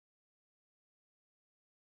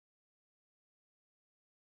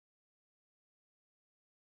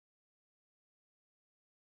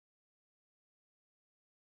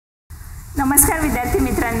नमस्कार विद्यार्थी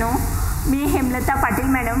मित्रांनो, मी हेमलता पाटील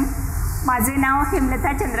मॅडम. माझे नाव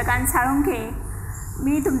हेमलता चंद्रकांत साळुंखे.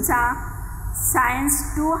 मी तुमचा सायन्स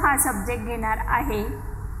 2 हा सब्जेक्ट घेणार आहे.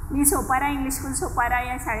 मी सोपारा इंग्लिश स्कूल सोपारा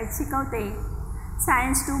या शाळेत शिकवते.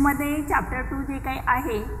 सायन्स 2मध्ये चॅप्टर 2 जे काही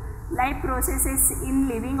आहे, life processes in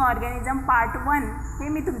living organism part 1 हे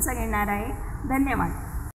मी तुमचं घेणार आहे. धन्यवाद.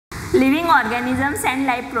 Living organisms and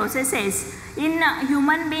life processes in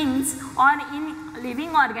human beings or in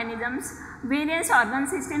living organisms, various organ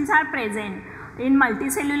systems are present in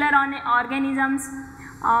multicellular organisms,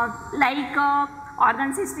 like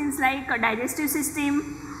organ systems like digestive system,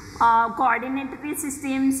 coordinatory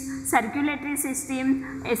systems, circulatory system,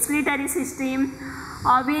 excretory system.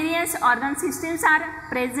 Various organ systems are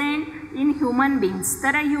present in human beings.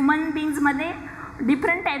 तर human beings मध्ये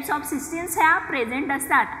different types of systems ह्या present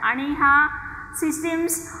असतात आणि ह्या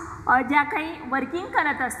systems ज्या काही working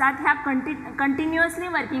करत असतात ह्या कंटिन्युअसली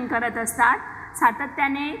वर्किंग करत असतात.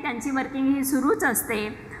 सातत्याने त्यांची वर्किंग ही सुरूच असते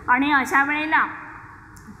आणि अशा वेळेला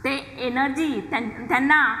ते एनर्जी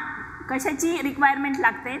त्यांना कशाची रिक्वायरमेंट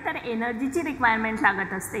लागते, तर एनर्जीची रिक्वायरमेंट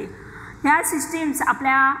लागत असते. ह्या सिस्टीम्स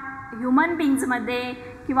आपल्या ह्युमन बीइंग्समध्ये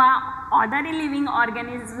किंवा अदर लिव्हिंग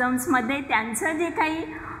ऑर्गॅनिझम्समध्ये त्यांचं जे काही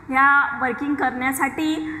ह्या वर्किंग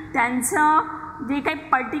करण्यासाठी त्यांचं जे काही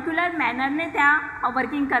पर्टिक्युलर मॅनरने त्या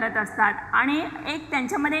वर्किंग करत असतात आणि एक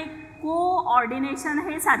त्यांच्यामध्ये कोऑर्डिनेशन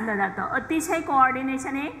हे साधलं जातं. अतिशय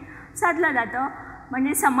कोऑर्डिनेशन हे साधलं जातं,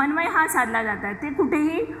 म्हणजे समन्वय हा साधला जातो. ते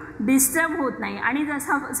कुठेही डिस्टर्ब होत नाही आणि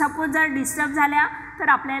सपोज जर डिस्टर्ब झाल्या तर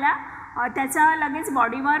आपल्याला त्याचा लगेच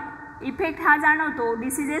बॉडीवर इफेक्ट हा जाणवतो,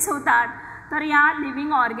 डिसीजेस होतात. तर या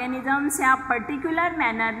लिव्हिंग ऑर्गॅनिझम्स या पर्टिक्युलर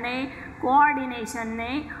मॅनरने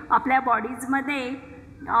कोऑर्डिनेशनने आपल्या बॉडीजमध्ये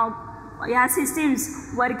या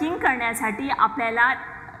सिस्टीम्स वर्किंग करण्यासाठी आपल्याला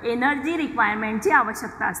एनर्जी रिक्वायरमेंटची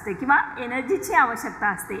आवश्यकता असते किंवा एनर्जीची आवश्यकता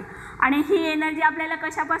असते. आणि ही एनर्जी आपल्याला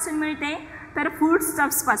कशापासून मिळते, तर फूड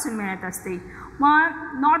स्टफ्सपासून मिळत असते. मग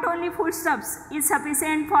not only food stuffs is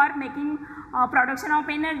sufficient for making production of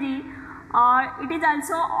energy, it is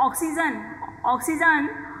also oxygen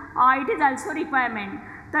it is also requirement.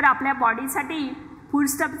 तर आपल्या बॉडीसाठी फूड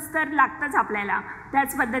स्टफ्स तर लागतंच आपल्याला,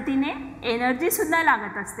 त्याच पद्धतीने एनर्जीसुद्धा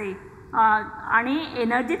लागत असते. आणि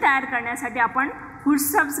एनर्जी तयार करण्यासाठी आपण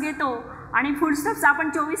फूडस्टफ्स घेतो आणि फूडस्टफ्स आपण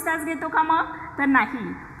 24 तास घेतो का मग, तर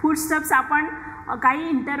नाही. फूडस्टफ्स आपण काही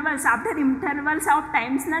intervals after intervals of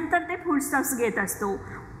Times नंतर ते फूडस्टफ्स घेत असतो.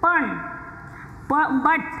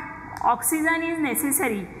 But oxygen is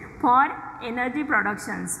necessary for energy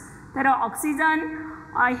productions. तर ऑक्सिजन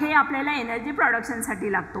हे आपल्याला एनर्जी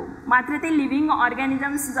प्रोडक्शनसाठी लागतो. मात्र ते लिव्हिंग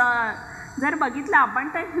ऑर्गॅनिझम्स जर बघितलं आपण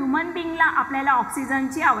तर ह्युमन बीइंगला आपल्याला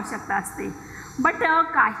ऑक्सिजनची आवश्यकता असते. बट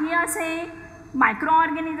काही असे मायक्रो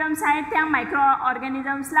ऑर्गॅनिझम्स आहेत, त्या मायक्रो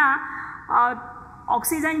ऑर्गॅनिझम्सला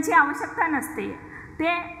ऑक्सिजनची आवश्यकता नसते.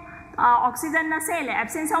 ते ऑक्सिजन नसेल,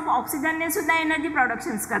 ॲब्सेन्स ऑफ ऑक्सिजनने सुद्धा एनर्जी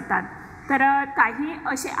प्रोडक्शन्स करतात. तर काही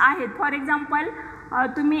असे आहेत. फॉर एक्झाम्पल,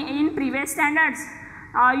 तुम्ही in previous standards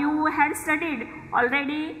you had studied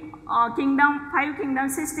already 5 kingdom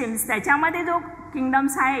systems. त्याच्यामध्ये जो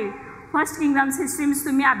किंगडम्स आहे, फर्स्ट किंगडम सिस्टीम्स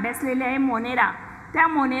तुम्ही अभ्यासलेले आहे मोनेरा. त्या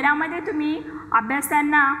मोनेरामध्ये तुम्ही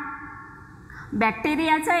अभ्यासताना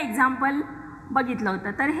बॅक्टेरियाचं एक्झाम्पल बघितलं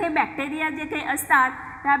होतं. तर हे बॅक्टेरिया जे काही असतात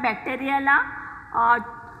त्या बॅक्टेरियाला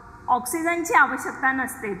ऑक्सिजनची आवश्यकता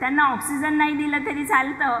नसते. त्यांना ऑक्सिजन नाही दिलं तरी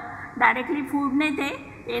चालतं, डायरेक्टली फूडने ते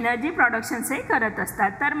एनर्जी प्रोडक्शन्स हे करत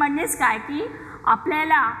असतात. तर म्हणजेच काय की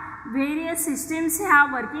आपल्याला व्हेरियस सिस्टीम्स ह्या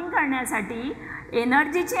वर्किंग करण्यासाठी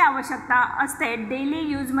एनर्जीची आवश्यकता असते. डेली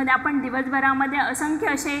यूजमध्ये आपण दिवसभरामध्ये असंख्य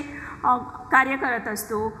असे कार्य करत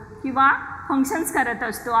असतो किंवा फंक्शन्स करत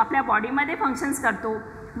असतो, आपल्या बॉडीमध्ये फंक्शन्स करतो,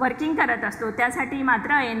 वर्किंग करत असतो. त्यासाठी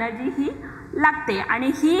मात्र एनर्जी ही लागते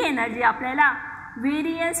आणि ही एनर्जी आपल्याला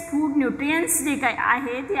व्हेरियस फूड न्यूट्रियंट्स जे काही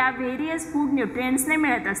आहेत या व्हेरियस फूड न्यूट्रियंट्सने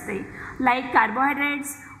मिळत असते. Like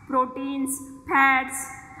carbohydrates, proteins, fats,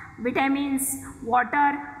 vitamins,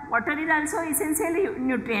 water is also essential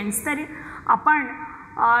nutrients. तर आपण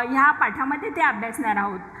ह्या पाठामध्ये ते अभ्यासणार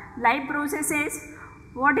आहोत. Life processes.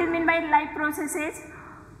 What is mean by life processes?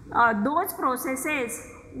 Those processes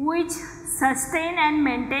which sustain and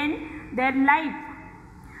maintain their life,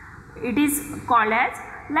 it is called as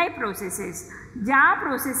life processes. ज्या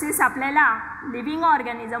processes आपल्याला living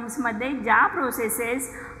ऑर्गॅनिझम्समध्ये ज्या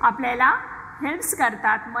processes आपल्याला हेल्प्स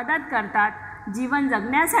करतात, मदत करतात जीवन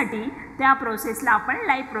जगण्यासाठी, त्या प्रोसेसला आपण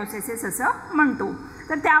लाईफ प्रोसेसेस असं म्हणतो.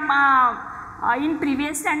 तर त्या in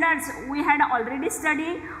previous standards we had already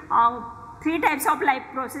studied 3 types of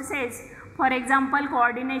life processes. For example,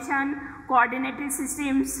 coordinatory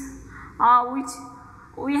systems, which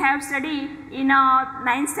we have studied in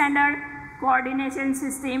 9th standard, coordination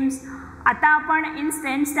systems, आता आपण in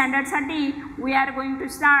 10th स्टँडर्डसाठी we R going to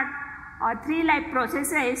start 3 life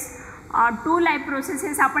processes. 2 life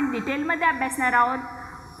processes आपण डिटेलमध्ये अभ्यासणार आहोत.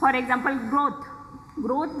 For example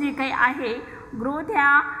growth जे काही आहे, growth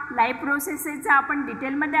ह्या लाईफ प्रोसेसेसचा आपण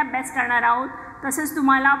डिटेलमध्ये अभ्यास करणार आहोत. तसंच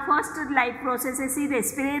तुम्हाला फर्स्ट लाईफ प्रोसेसेस ही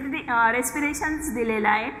रेस्पिरेशन्स दिलेलं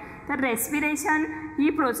आहे. तर रेस्पिरेशन ही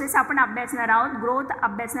प्रोसेस आपण अभ्यासणार आहोत, ग्रोथ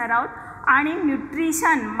अभ्यासणार आहोत. आणि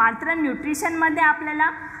न्यूट्रिशन, मात्र न्यूट्रिशनमध्ये आपल्याला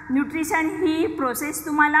न्यूट्रिशन ही प्रोसेस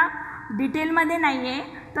तुम्हाला डिटेलमध्ये नाही आहे,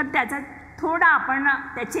 तर त्याचा थोडा आपण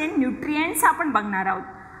त्याचे न्यूट्रिएंट्स आपण बघणार आहोत.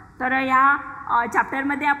 तर ह्या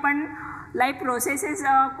चॅप्टरमध्ये आपण लाईफ प्रोसेसेस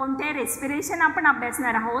कोणते, रेस्पिरेशन आपण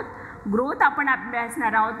अभ्यासणार आहोत, ग्रोथ आपण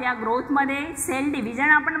अभ्यासणार आहोत. या ग्रोथमध्ये सेल डिव्हिजन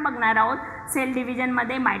आपण बघणार आहोत. सेल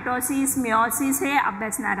डिव्हिजनमध्ये मायटोसिस, मिओसिस हे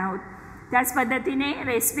अभ्यासणार आहोत. त्याच पद्धतीने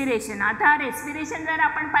रेस्पिरेशन. आता रेस्पिरेशन जर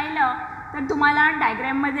आपण पाहिलं तर तुम्हाला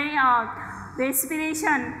डायग्रॅममध्ये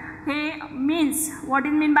रेस्पिरेशन हे means, what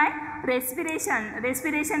is mean by respiration.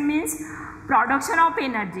 Respiration means production of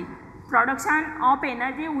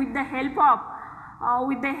energy with the help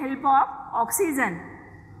of oxygen.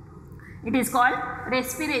 It is called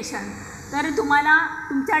respiration. तर तुम्हाला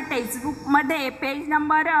तुमच्या टेक्स्टबुकमध्ये पेज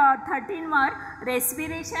नंबर 13वर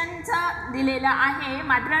रेस्पिरेशनचं दिलेलं आहे,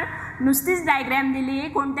 मात्र नुसतीच डायग्रॅम दिली आहे,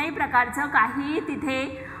 कोणत्याही प्रकारचं काही तिथे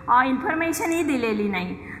इन्फॉर्मेशनही दिलेली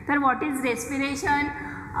नाही. तर व्हॉट इज रेस्पिरेशन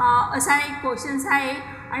असा एक क्वेश्चन्स आहे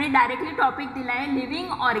आणि डायरेक्टली टॉपिक दिला आहे living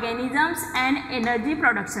organisms and energy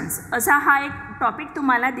productions असा हा एक टॉपिक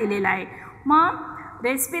तुम्हाला दिलेला आहे. मग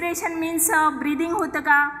रेस्पिरेशन मीन्स ब्रीदिंग होतं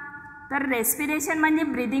का, तर रेस्पिरेशन म्हणजे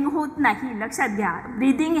ब्रीदिंग होत नाही, लक्षात घ्या.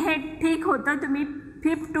 ब्रीदिंग हे ठीक होतं, तुम्ही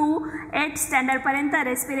 5th to 8th स्टँडर्डपर्यंत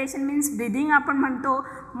respiration means breathing आपण म्हणतो.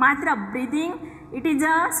 मात्र breathing it is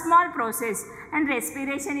a small process and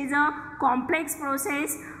respiration is a complex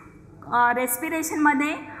process.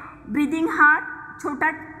 रेस्पिरेशनमध्ये breathing हा छोटा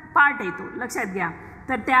पार्ट येतो, लक्षात घ्या.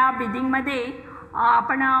 तर त्या ब्रीदिंगमध्ये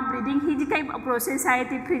आपण ब्रीदिंग ही जी काही प्रोसेस आहे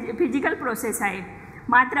ती फिजिकल प्रोसेस आहे.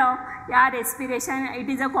 मात्र या respiration it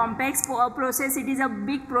is a complex process, it is a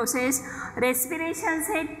big process. रेस्पिरेशन्स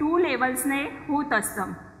हे 2 लेवल्सने होत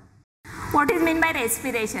असतं. What is mean by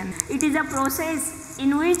respiration? It is a process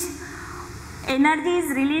in which energy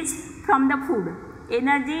is release from the food.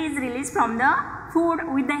 Energy is release from the food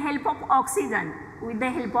with the help of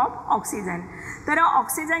oxygen. तर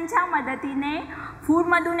ऑक्सिजनच्या मदतीने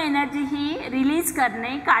फूडमधून energy ही release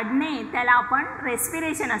करणे, काढणे, त्याला आपण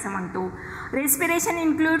रेस्पिरेशन असं म्हणतो. Respiration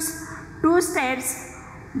includes 2 states,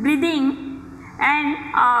 breathing and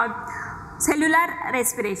cellular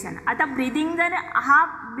respiration. आता ब्रीदिंग जर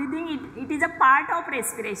breathing it is a part of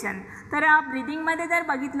respiration. तर ब्रीदिंगमध्ये जर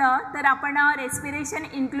बघितलं तर आपण रेस्पिरेशन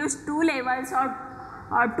इन्क्लूड्स 2 लेवल्स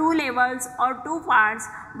और 2 पार्ट्स,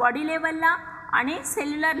 बॉडी लेवलला आणि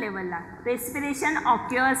सेल्युलर लेवलला. Respiration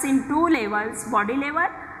ऑक्युअर्स in 2 levels, body level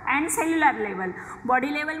and cellular level.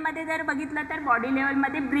 Body लेवलमध्ये जर बघितलं तर बॉडी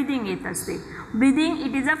लेवलमध्ये ब्रीदिंग येत असते. Breathing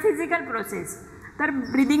it is a physical process. तर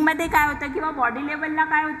ब्रीदिंगमध्ये काय होतं किंवा बॉडी लेवलला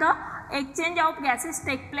काय होतं, exchange of gases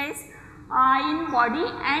take place in body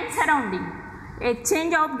and surrounding.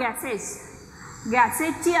 Exchange of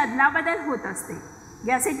गॅसेसची अदलाबदल होत असते.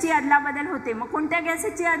 गॅसेसची अदलाबदल होते. मग कोणत्या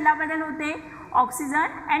गॅसेसची अदलाबदल होते? Oxygen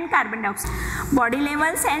and carbon dioxide. Body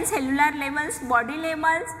levels and cellular levels. Body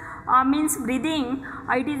levels means breathing,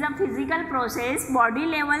 it is a physical process. Body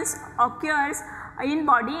levels occurs in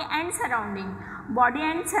body and surrounding. Body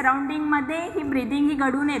and surrounding मध्ये ही breathing ही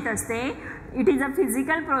घडून येत असते. It is a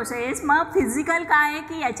physical process. मग physical काय आहे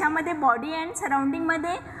की याच्यामध्ये body and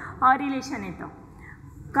सराउंडिंगमध्ये relation येतं.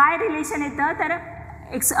 काय रिलेशन येतं तर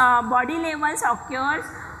body levels ऑक्युअर्स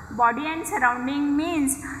body and surrounding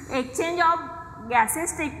means exchange of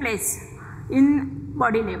gases take place in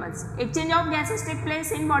body levels. Exchange of gases take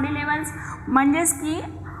place in body levels म्हणजेच की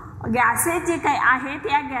गॅसेस जे काही आहेत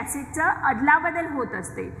या गॅसेसचं अदलाबदल होत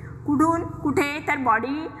असते. कुठून कुठे तर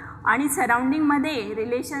बॉडी आणि सराउंडिंगमध्ये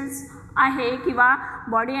रिलेशन्स आहे किंवा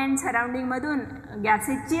बॉडी अँड सराउंडिंगमधून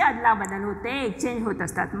गॅसेसची अदलाबदल होते, एक्सचेंज होत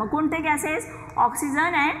असतात. मग कोणते gases?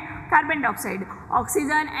 Oxygen and carbon dioxide.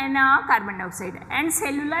 Oxygen and carbon dioxide. And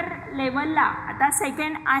cellular लेवलला आता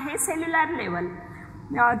सेकंड आहे सेल्युलर लेवल.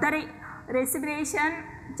 तर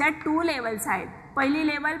रेस्पिरेशनच्या 2 लेवल्स आहेत. पहिली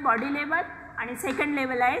लेवल बॉडी लेवल आणि सेकंड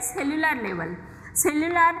लेवल आहे सेल्युलर लेवल.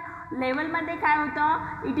 सेल्युलर लेवलमध्ये काय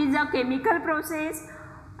होतं? It is a chemical process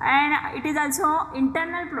and it is also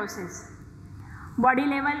internal process. Body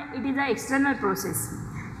level it is a external process.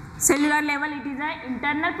 Cellular level it is a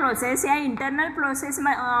internal process. या internal process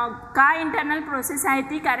का internal process आहे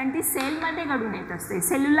ती कारण ती सेलमध्ये घडून येत असते.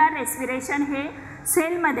 सेल्युलर रेस्पिरेशन हे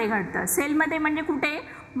सेलमध्ये घडतं. सेलमध्ये म्हणजे कुठे?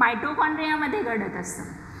 मायटोकॉन्ड्रियामध्ये घडत असतं.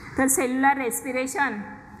 तर सेल्युलर रेस्पिरेशन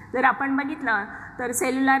जर आपण बघितलं तर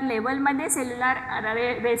सेल्युलर लेवलमध्ये सेल्युलर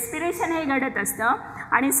रेस्पिरेशन हे घडत असतं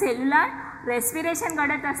आणि सेल्युलर रेस्पिरेशन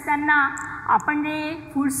घडत असताना आपण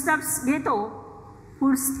जे फूडस्टफ्स घेतो,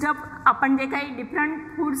 फूडस्टफ आपण जे काही डिफरंट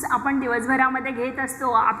फूड्स आपण दिवसभरामध्ये घेत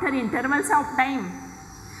असतो after intervals of time,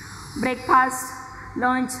 breakfast,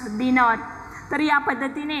 lunch, dinner, तर या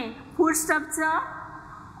पद्धतीने फूडस्टफचं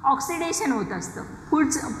ऑक्सिडेशन होत असतं.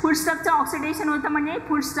 फूडस्टफचं ऑक्सिडेशन होतं म्हणजे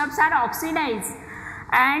फूडस्टफ्स R oxidise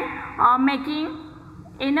and making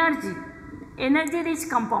energy rich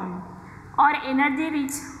compound or energy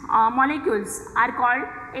rich molecules are called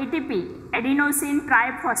ATP, adenosine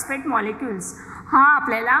triphosphate molecules. हा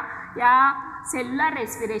आपल्याला या सेल्युलर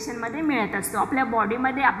रेस्पिरेशनमध्ये मिळत असतो, आपल्या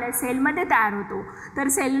बॉडीमध्ये, आपल्या सेलमध्ये तयार होतो. तर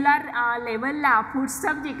सेल्युलर लेवलला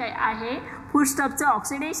फूडस्टफ जे काही आहे फूडस्टफचं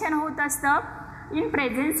ऑक्सिडेशन होत असतं इन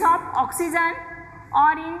प्रेझेन्स ऑफ ऑक्सिजन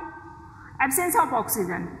और in absence of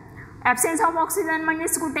oxygen. Absence of oxygen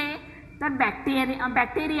म्हणजेच कुठे, तर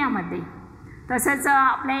बॅक्टेरियामध्ये. तसंच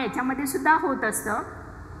आपल्या याच्यामध्ये सुद्धा होत असतं.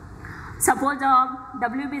 सपोज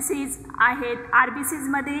WBCs आहेत,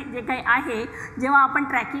 RBCsमध्ये जे काही आहे, जेव्हा आपण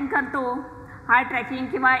ट्रॅकिंग करतो, हार्ट ट्रॅकिंग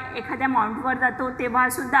किंवा एखाद्या माउंटवर जातो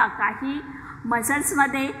तेव्हासुद्धा काही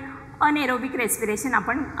मसल्समध्ये अनएरोबिक रेस्पिरेशन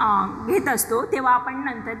आपण घेत असतो, तेव्हा आपण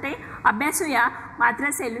नंतर ते अभ्यासूया. मात्र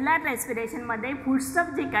सेल्युलर रेस्पिरेशनमध्ये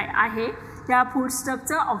फूडस्टफ जे काय आहे त्या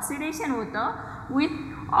फूडस्टफचं ऑक्सिडेशन होतं with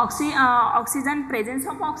oxygen, presence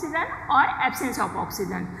of oxygen और ॲब्सेन्स ऑफ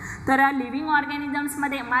ऑक्सिजन. तर लिव्हिंग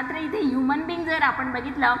ऑर्गॅनिझम्समध्ये, मात्र इथे ह्युमन बिंग जर आपण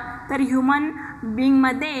बघितलं तर ह्युमन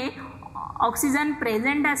बिंगमध्ये ऑक्सिजन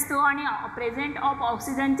प्रेझेंट असतो आणि प्रेझेंट ऑफ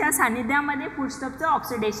ऑक्सिजनच्या सानिध्यामध्ये फूडस्टफचं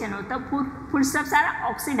ऑक्सिडेशन होतं. फूडस्टफ्स आर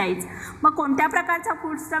ऑक्सिडाइज. मग कोणत्या प्रकारचा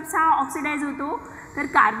फूडस्टफ्स हा ऑक्सिडाइज होतो, तर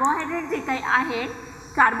कार्बोहायड्रेट जे काही आहे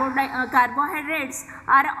carbohydrates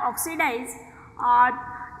R oxidise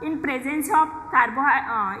in presence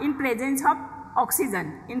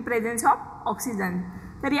of oxygen.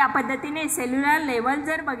 तर या पद्धतीने सेल्युलर लेवल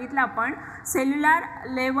जर बघितलं आपण,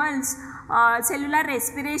 सेल्युलर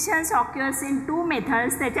रेस्पिरेशन्स ऑक्युअर्स इन 2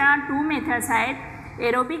 मेथड्स. त्याच्या 2 मेथड्स आहेत,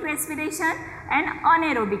 aerobic respiration and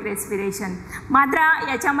anaerobic respiration. मात्र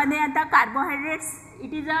याच्यामध्ये आता carbohydrates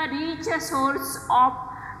it is a rich source of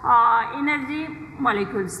energy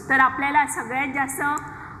molecules. तर आपल्याला सगळ्यात जास्त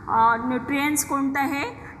न्यूट्रिएंट्स कोणतं आहे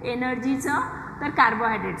एनर्जीचं, तर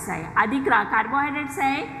कार्बोहायड्रेट्स आहे. आधी कार्बोहायड्रेट्स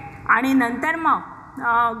आहे आणि नंतर मग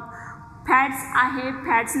फॅट्स आहे,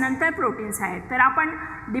 फॅट्स नंतर प्रोटीन्स आहेत. तर आपण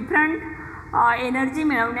डिफरंट एनर्जी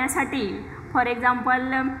मिळवण्यासाठी फॉर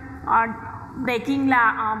एक्झाम्पल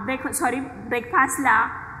ब्रेकफास्टला,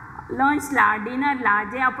 लंचला, डिनरला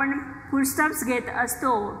जे आपण फूडस्टफ्स घेत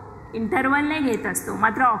असतो इंटरवलने घेत असतो,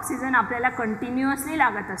 मात्र ऑक्सिजन आपल्याला कंटिन्युअसली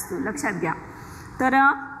लागत असतो, लक्षात घ्या. तर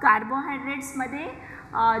कार्बोहायड्रेट्समध्ये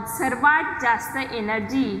सर्वात जास्त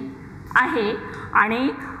एनर्जी आहे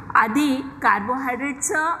आणि आधी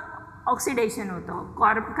कार्बोहायड्रेटचं ऑक्सिडेशन होतं.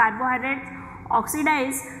 Carbohydrate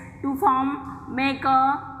oxidise to make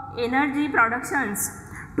energy productions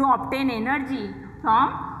to obtain energy from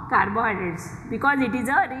carbohydrates because it is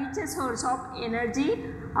a rich source of energy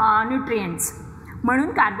nutrients.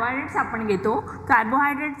 म्हणून कार्बोहायड्रेट्स आपण घेतो.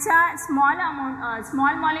 कार्बोहायड्रेटचा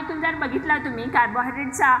स्मॉल मॉलिक्यूल जर बघितला तुम्ही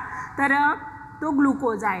कार्बोहायड्रेटचा, तर तो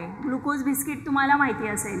ग्लुकोज आहे. ग्लुकोज बिस्किट तुम्हाला माहिती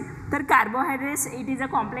असेल. तर carbohydrates it is a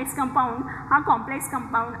complex compound. हा कॉम्प्लेक्स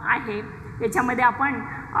कंपाऊंड आहे. याच्यामध्ये आपण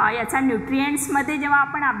याचा न्यूट्रिएंट्समध्ये जेव्हा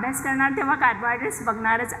आपण अभ्यास करणार तेव्हा कार्बोहायड्रेट्स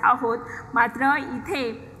बघणारच आहोत. मात्र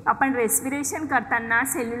इथे आपण रेस्पिरेशन करताना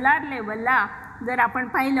सेल्युलर लेवलला जर आपण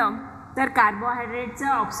पाहिलं तर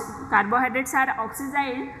carbohydrates R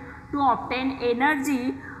oxidise to obtain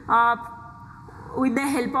energy with the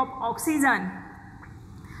help of oxygen.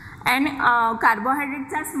 And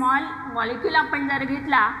कार्बोहायड्रेटचा small molecule आपण जर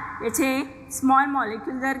घेतला, याचे स्मॉल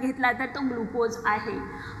मॉलिक्यूल जर घेतला तर तो ग्लुकोज आहे.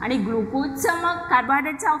 आणि ग्लुकोजचं मग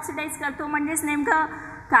कार्बोहायड्रेटचा ऑक्सिडाइज करतो म्हणजेच नेमकं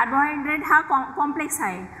कार्बोहायड्रेट हा कॉम्प्लेक्स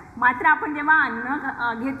आहे. मात्र आपण जेव्हा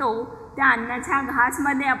अन्न घेतो त्या अन्नाच्या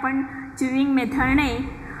घासमध्ये आपण च्युइंग मेथडने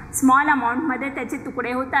स्मॉल अमाऊंटमध्ये त्याचे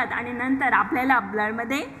तुकडे होतात आणि नंतर आपल्याला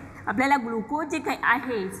ब्लडमध्ये आपल्याला ग्लुकोज जे काही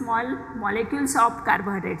आहे स्मॉल मॉलिक्युल्स ऑफ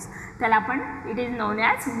कार्बोहायड्रेट्स त्याला आपण it is non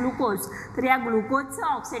as glucose. तर या ग्लुकोजचं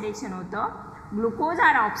ऑक्सिडेशन होतं. Glucose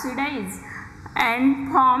R oxidise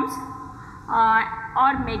and forms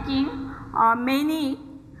or making many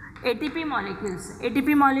ATP molecules.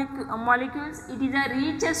 ATP molecules it is a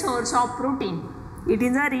rich source of protein. It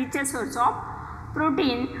is a rich source of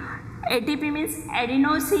protein. ATP means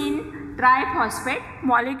adenosine triphosphate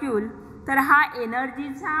molecule. तर हा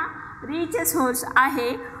एनर्जीचा rich source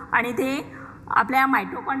आहे आणि ते आपल्या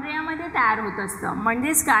मायटोकॉन्ड्रियामध्ये तयार होत असतं.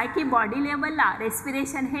 म्हणजेच काय की बॉडी लेवलला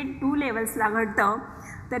रेस्पिरेशन हे 2 लेवल्सला घडतं.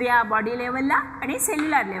 तर या बॉडी लेवलला आणि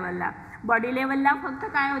सेल्युलर लेवलला. बॉडी लेवलला फक्त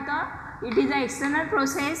काय होतं, it is a external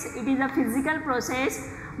process, it is a physical process.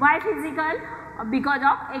 Y physical? Because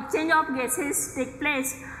of exchange of gases take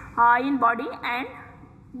place in body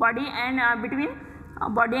and between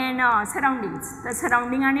body and surroundings. तर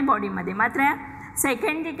सराउंडिंग आणि बॉडीमध्ये. मात्र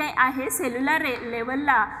सेकंड जे काही आहे सेल्युलर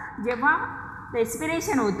लेवलला जेव्हा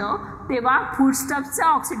रेस्पिरेशन होतं तेव्हा फूडस्टफ्सचं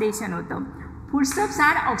ऑक्सिडेशन होतं. फूडस्टफ्स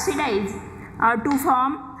R oxidise to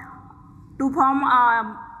form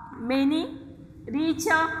many rich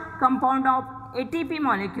compound of ATP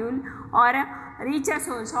molecule और रिच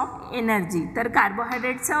सोर्स ऑफ एनर्जी. तर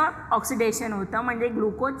कार्बोहायड्रेटचं ऑक्सिडेशन होतं म्हणजे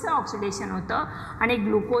ग्लुकोजचं ऑक्सिडेशन होतं. आणि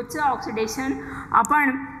ग्लुकोजचं ऑक्सिडेशन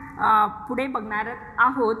आपण पुढे बघणार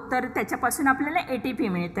आहोत. तर त्याच्यापासून आपल्याला ATP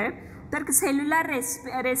मिळतं. तर सेल्युलर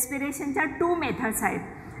रेस्पिरेशनच्या 2 मेथड्स आहेत.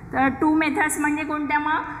 तर 2 मेथड्स म्हणजे कोणत्या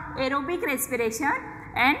मग? Aerobic respiration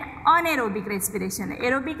and anaerobic respiration.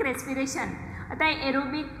 Aerobic respiration, आता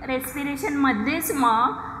एरोबिक रेस्पिरेशनमध्येच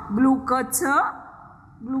मग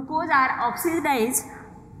glucose R oxidise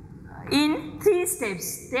in 3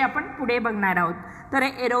 steps. ते आपण पुढे बघणार आहोत. तर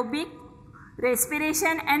aerobic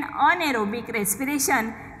respiration and anaerobic respiration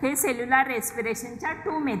हे सेल्युलर रेस्पिरेशनच्या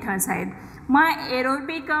 2 मेथड्स आहेत. मग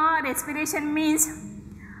aerobic respiration means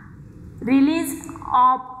release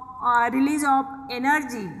of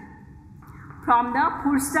energy from the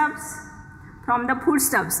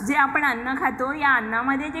फूडस्टफ्स. जे आपण अन्न खातो या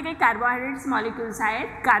अन्नामध्ये जे काही कार्बोहायड्रेट्स मॉलिक्युल्स आहेत,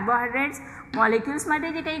 कार्बोहायड्रेट्स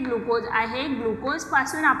मॉलिक्युल्समध्ये जे काही ग्लुकोज आहे,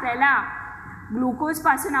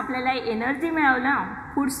 ग्लुकोजपासून आपल्याला एनर्जी मिळवणं,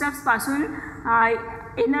 फूडस्टफ्सपासून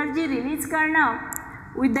एनर्जी रिलीज करणं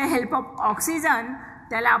with the help of oxygen,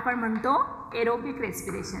 त्याला आपण म्हणतो aerobic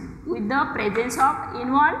respiration. With the presence of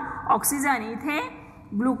involve oxygen. इथे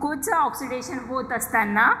ग्लुकोजचं ऑक्सिडेशन होत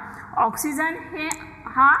असताना ऑक्सिजन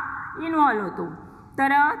हा इन्व्हॉल्व होतो.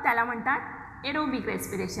 तर त्याला म्हणतात aerobic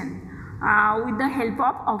respiration with the help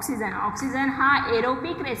of oxygen. Oxygen हा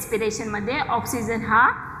एरोबिक रेस्पिरेशनमध्ये ऑक्सिजन हा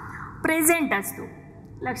प्रेझेंट असतो,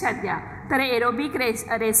 लक्षात घ्या. तर aerobic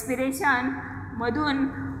रेस्पिरेशनमधून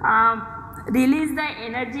release the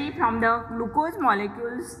energy from the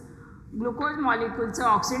glucose मॉलिक्युलचं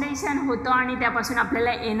oxidation होतं आणि त्यापासून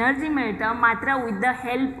आपल्याला एनर्जी मिळतं. मात्र with the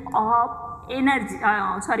help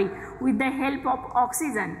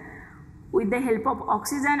of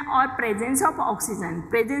oxygen और प्रेझेन्स ऑफ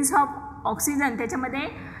ऑक्सिजन त्याच्यामध्ये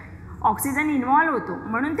ऑक्सिजन इन्व्हॉल्व होतो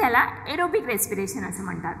म्हणून त्याला एरोबिक रेस्पिरेशन असं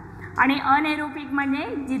म्हणतात. आणि अनएरोबिक म्हणजे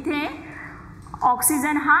जिथे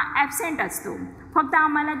ऑक्सिजन हा ॲब्सेंट असतो. फक्त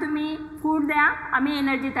आम्हाला तुम्ही फूड द्या, आम्ही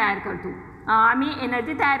एनर्जी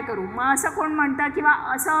तयार करू. मग असं कोण म्हणतं किंवा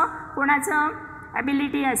असं कोणाचं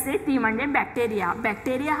ॲबिलिटी असते ती म्हणजे बॅक्टेरिया.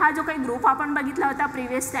 बॅक्टेरिया हा जो काही ग्रुप आपण बघितला होता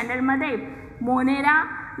प्रिव्हियस स्टँडर्डमध्ये, मोनेरा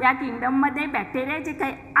या किंगडममध्ये बॅक्टेरिया जे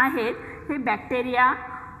काही आहेत हे बॅक्टेरिया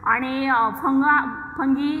आणि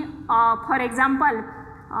फंगी फॉर एक्झाम्पल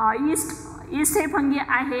ईस्ट हे फंगी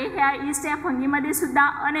आहे. ह्या ईस्ट या फंगीमध्ये सुद्धा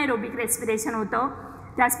अनएरोबिक रेस्पिरेशन होतं.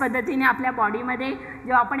 त्याच पद्धतीने आपल्या बॉडीमध्ये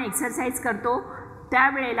जेव्हा आपण एक्सरसाइज करतो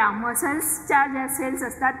त्यावेळेला मसल्सच्या ज्या सेल्स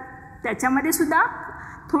असतात त्याच्यामध्ये सुद्धा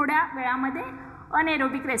थोड्या वेळामध्ये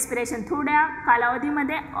अनएरोबिक रेस्पिरेशन, थोड्या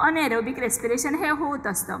कालावधीमध्ये अनएरोबिक रेस्पिरेशन हे होत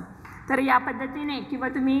असतं. तर या पद्धतीने किंवा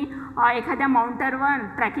तुम्ही एखाद्या माउंटरवर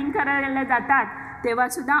ट्रॅकिंग करायला जातात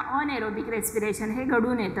तेव्हासुद्धा अनएरोबिक रेस्पिरेशन हे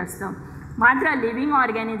घडून येत असतं. मात्र लिव्हिंग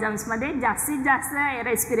ऑर्गॅनिझम्समध्ये जास्तीत जास्त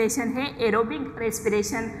रेस्पिरेशन हे एरोबिक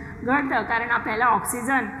रेस्पिरेशन घडतं, कारण आपल्याला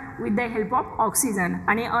oxygen with the help of oxygen.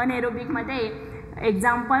 आणि अनएरोबिकमध्ये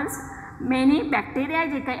एक्झाम्पल्स मेनी बॅक्टेरिया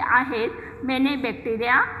जे काही आहेत,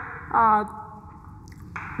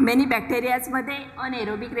 मेनी बॅक्टेरियाजमध्ये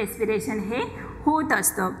अनएरोबिक रेस्पिरेशन हे होत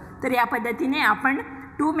असतं. तर या पद्धतीने आपण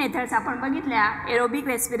 2 मेथड्स आपण बघितल्या, aerobic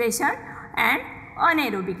respiration and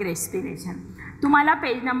anaerobic respiration. तुम्हाला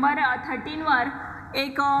पेज नंबर 13वर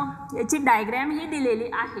एक याची डायग्रॅम ही दिलेली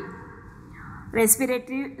आहे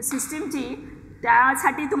रेस्पिरेटरी सिस्टीमची.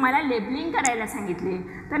 त्यासाठी तुम्हाला लेबलिंग करायला सांगितले.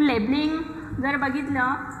 तर लेबलिंग जर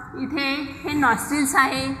बघितलं इथे हे नॉस्ट्रिल्स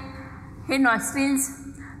आहे, हे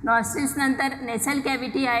नॉस्ट्रिल्स नंतर नेसल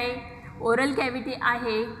कॅव्हिटी आहे, ओरल कॅव्हिटी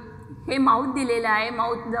आहे, हे माउथ दिलेलं आहे,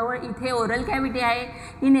 माउथजवळ इथे ओरल कॅव्हिटी आहे,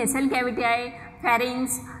 ही नेसल कॅव्हिटी आहे,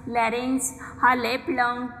 फॅरिंग्स, लॅरिंग्स हा लेफ्ट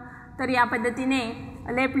लंग. तर या पद्धतीने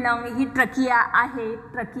लेफ्ट लंग ही ट्रकिया आहे,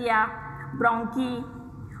 trachea,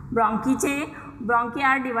 bronchi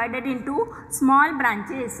R divided into small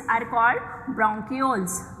branches R called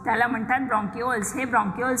ब्रॉन्किओल्स. त्याला म्हणतात ब्रॉन्किओल्स. हे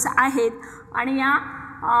ब्रॉन्किओल्स आहेत आणि या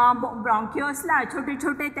ब्रॉन्किओल्सला छोटे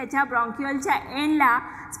छोटे त्याच्या ब्रॉन्किओलच्या एंडला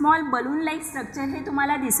स्मॉल बलून लाईक स्ट्रक्चर हे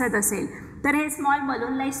तुम्हाला दिसत असेल, तर हे स्मॉल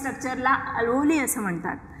बलून लाईक स्ट्रक्चरला अल्व्होली असं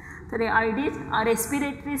म्हणतात. तर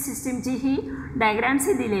रेस्पिरेटरी सिस्टीमची ही डायग्रॅम्स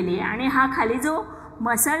ही दिलेली आहे. आणि हा खाली जो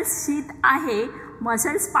मसल्स शीथ आहे,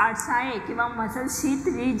 मसल्स पार्ट्स आहे किंवा मसल्स शीथ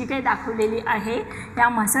जी काही दाखवलेली आहे, या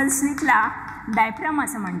मसल्स शीथला डायफ्राम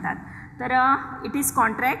असं म्हणतात. तर it is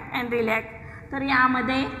contract and relax. तर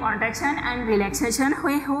यामध्ये कॉन्ट्रॅक्शन अँड रिलॅक्सेशन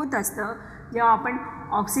हे होत असतं जेव्हा आपण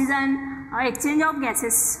ऑक्सिजन एक्सचेंज ऑफ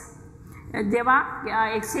गॅसेस, जेव्हा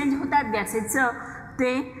एक्सचेंज होतात गॅसेसचं,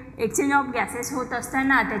 ते एक्सचेंज ऑफ गॅसेस होत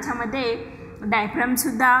असताना त्याच्यामध्ये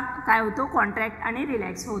डायफ्रामसुद्धा काय होतो, कॉन्ट्रॅक्ट आणि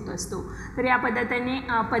रिलॅक्स होत असतो. तर या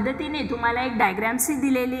पद्धतीने तुम्हाला एक डायग्रॅम्सही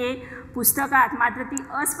दिलेली आहे पुस्तकात, मात्र ती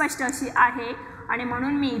अस्पष्ट अशी आहे आणि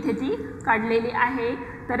म्हणून मी इथे ती काढलेली आहे.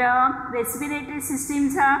 तर रेस्पिरेटरी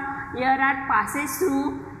सिस्टीमचा air R passes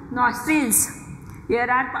through nostrils, air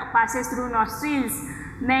R passes through nostrils.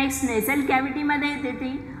 Next नेसल कॅव्हिटीमध्ये येते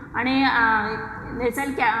ती आणि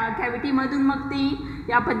नेसल कॅव्हिटीमधून मग ती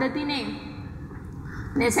या पद्धतीने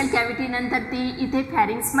नेसल कॅव्हिटीनंतर ती इथे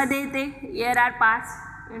फॅरिंग्समध्ये येते. Air R pass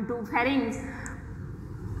into pharynx,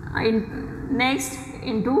 next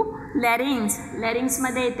into लॅरिंग्स,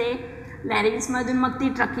 लॅरिंग्समध्ये येते. लॅरिंग्समधून मग ती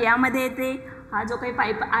ट्रकियामध्ये येते. हा जो काही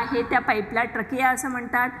पाईप आहे त्या पाईपला ट्रकिया असं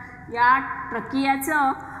म्हणतात. या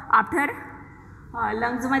ट्रकियाचं आफ्टर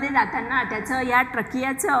लंग्समध्ये जाताना त्याचं या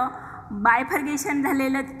ट्रकियाचं बायफर्गेशन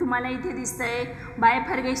झालेलं तुम्हाला इथे दिसतं आहे.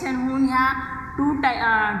 बायफर्गेशन होऊन ह्या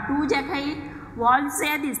टू ज्या काही वॉल्स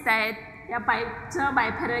या दिसत आहेत, या पाईपचं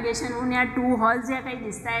बायफर्गेशन होऊन या 2 हॉल्स ज्या काही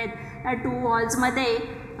दिसत आहेत, या 2 हॉल्समध्ये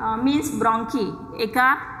मीन्स ब्रॉन्की,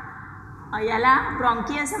 एका याला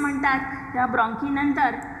ब्रॉन्की असं म्हणतात. या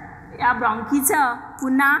ब्रॉन्कीनंतर या ब्रॉन्कीचं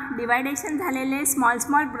पुन्हा डिवायडेशन झालेले स्मॉल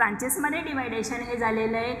स्मॉल ब्रांचेसमध्ये डिवायडेशन हे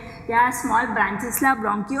झालेलं आहे. या स्मॉल ब्रांचेसला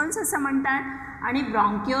ब्रॉन्किओल्स असं म्हणतात. आणि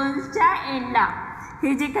ब्रॉन्किओल्सच्या एंडला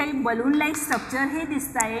हे जे काही बलून लाईक स्ट्रक्चर हे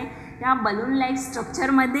दिसत आहे, या बलून लाईक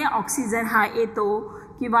स्ट्रक्चरमध्ये ऑक्सिजन हा येतो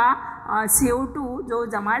किंवा CO2 जो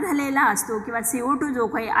जमा झालेला असतो किंवा CO2 जो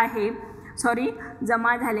काही आहे,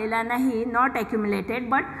 जमा झालेला नाही, not ॲक्युम्युलेटेड,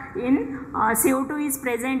 but in CO2 is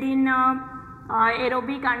present in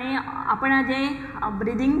aerobic. आणि आपण जे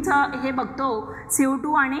ब्रिदिंगचं हे बघतो,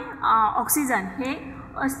 CO2 आणि ऑक्सिजन हे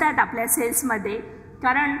असतात आपल्या सेल्समध्ये,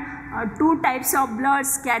 कारण 2 types of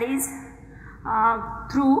bloods carries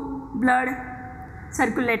through blood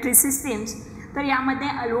circulatory systems. तर यामध्ये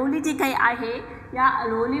अल्व्होली जी काही आहे, या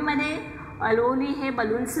अल्व्होली हे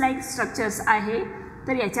बलून्स लाईक स्ट्रक्चर्स आहे.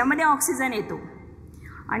 तर याच्यामध्ये ऑक्सिजन येतो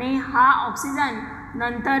आणि हा ऑक्सिजन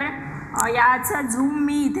नंतर याचं झूम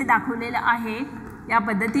मी इथे दाखवलेलं आहे. या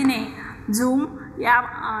पद्धतीने झूम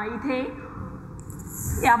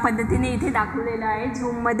या पद्धतीने इथे दाखवलेलं आहे.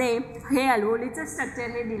 झूममध्ये हे अल्व्होलीचं स्ट्रक्चर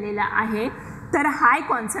हे दिलेलं आहे. तर हाय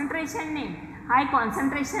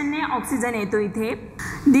कॉन्सन्ट्रेशनने ऑक्सिजन येतो इथे.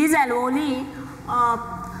 These अल्व्होली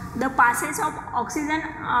the passes of oxygen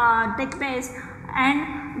take place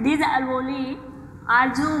and these अल्व्होली R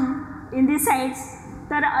zoom in the sides.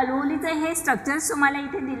 तर अल्व्होलीचं हे स्ट्रक्चर्स तुम्हाला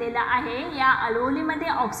इथे दिलेलं आहे. या अल्व्होलीमध्ये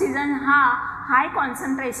ऑक्सिजन हा हाय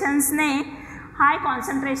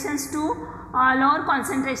कॉन्सन्ट्रेशन्स टू लोअर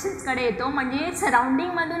कॉन्सन्ट्रेशन्सकडे येतो. म्हणजे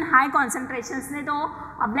सराउंडिंगमधून हाय कॉन्सन्ट्रेशन्सने तो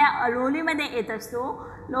आपल्या अल्व्होलीमध्ये येत असतो,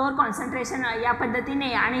 लोअर कॉन्सन्ट्रेशन या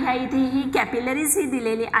पद्धतीने. आणि ह्या इथे ही कॅपिलरीज ही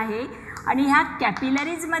दिलेली आहे आणि ह्या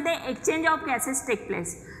कॅपिलरीजमध्ये exchange of gases take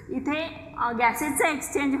place. इथे गॅसेसचं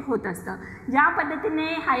एक्सचेंज होत असतं. ज्या पद्धतीने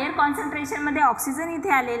हायर कॉन्सन्ट्रेशनमध्ये ऑक्सिजन इथे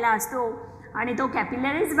आलेला असतो आणि तो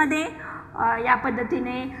कॅपिलरीजमध्ये या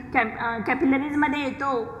पद्धतीने कॅपिलरीजमध्ये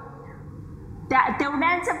येतो,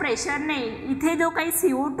 तेवढ्याच प्रेशरने इथे जो काही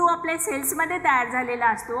CO2 आपल्या सेल्समध्ये तयार झालेला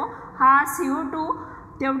असतो, हा CO2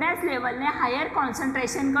 तेवढ्याच लेवलने हायर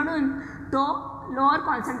कॉन्सन्ट्रेशनकडून तो लोअर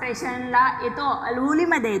कॉन्सन्ट्रेशनला येतो,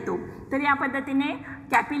 अल्व्होलीमध्ये येतो. तर या पद्धतीने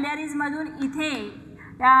कॅपिलरीजमधून इथे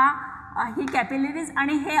ही कॅपिलरीज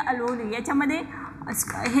आणि हे अल्व्होली याच्यामध्ये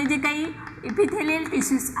हे जे काही इपिथेलियल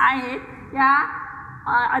टिश्यूज आहेत, या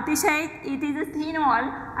अतिशय it is a thin wall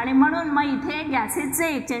आणि म्हणून मग इथे गॅसेसचं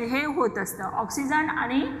एक्सचेंज हे होत असतं, ऑक्सिजन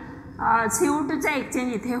आणि CO2चं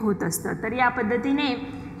एक्सचेंज इथे होत असतं. तर या पद्धतीने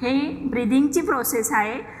हे ब्रिदिंगची प्रोसेस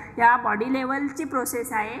आहे, या बॉडी लेवलची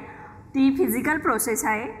प्रोसेस आहे, ती फिजिकल प्रोसेस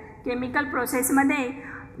आहे.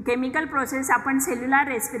 केमिकल प्रोसेस आपण सेल्युलर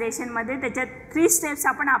रेस्पिरेशनमध्ये त्याच्यात 3 स्टेप्स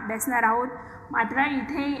आपण अभ्यासणार आहोत. मात्र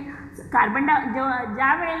इथे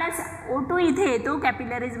ज्या वेळेला O2 इथे येतो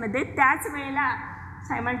कॅपिलरीजमध्ये, त्याच वेळेला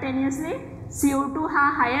सायमल्टेनियसली CO2 हा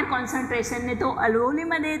हायर कॉन्सन्ट्रेशनने तो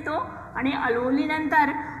अल्व्होलीमध्ये येतो आणि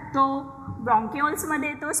अल्व्होलीनंतर तो ब्रॉन्किओल्समध्ये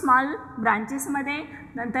येतो, स्मॉल ब्रांचेसमध्ये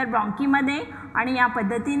नंतर ब्रॉन्कीमध्ये आणि या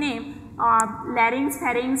पद्धतीने लॅरिंग्स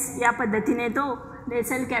फॅरिंग्स या पद्धतीने तो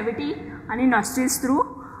नेसल कॅव्हिटी आणि नॉस्ट्रिल्स थ्रू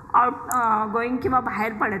आउट गोईंग किंवा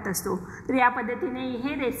बाहेर पडत असतो. तर या पद्धतीने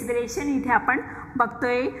हे रेस्पिरेशन इथे आपण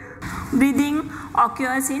बघतोय. Breathing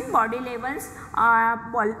ऑक्युअर्स in body levels.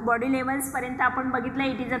 Body लेवल्सपर्यंत आपण बघितलं.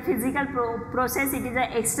 It is a physical process, it is a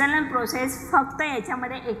external process. फक्त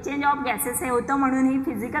याच्यामध्ये एक्सचेंज ऑफ गॅसेस हे होतं म्हणून ही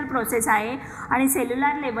फिजिकल प्रोसेस आहे. आणि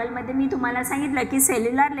सेल्युलर लेवलमध्ये मी तुम्हाला सांगितलं की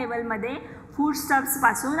सेल्युलर लेवलमध्ये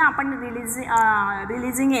फूडस्टफ्सपासून आपण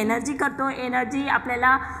रिलीजिंग एनर्जी करतो. एनर्जी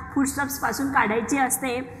आपल्याला फूडस्टफ्सपासून काढायची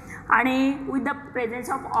असते आणि with the presence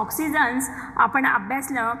of oxygens आपण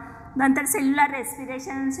अभ्यासलं. नंतर सेल्युलर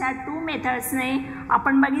रेस्पिरेशन्स ह्या 2 मेथड्सने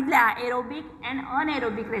आपण बघितल्या, एरोबिक अँड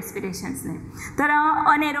अनएरोबिक रेस्पिरेशन्सने. तर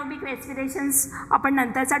अनएरोबिक रेस्पिरेशन्स आपण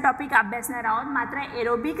नंतरचा टॉपिक अभ्यासणार आहोत. मात्र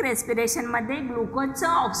एरोबिक रेस्पिरेशनमध्ये ग्लुकोजचं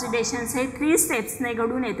ऑक्सिडेशन्स हे 3 स्टेप्सने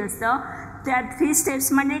घडून येत असतं. त्या 3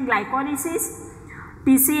 स्टेप्समध्ये ग्लायकॉलिसिस,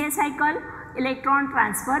 PCA cycle, electron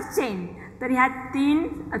transfer chain. तर ह्या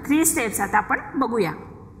 3 स्टेप्स आता आपण बघूया.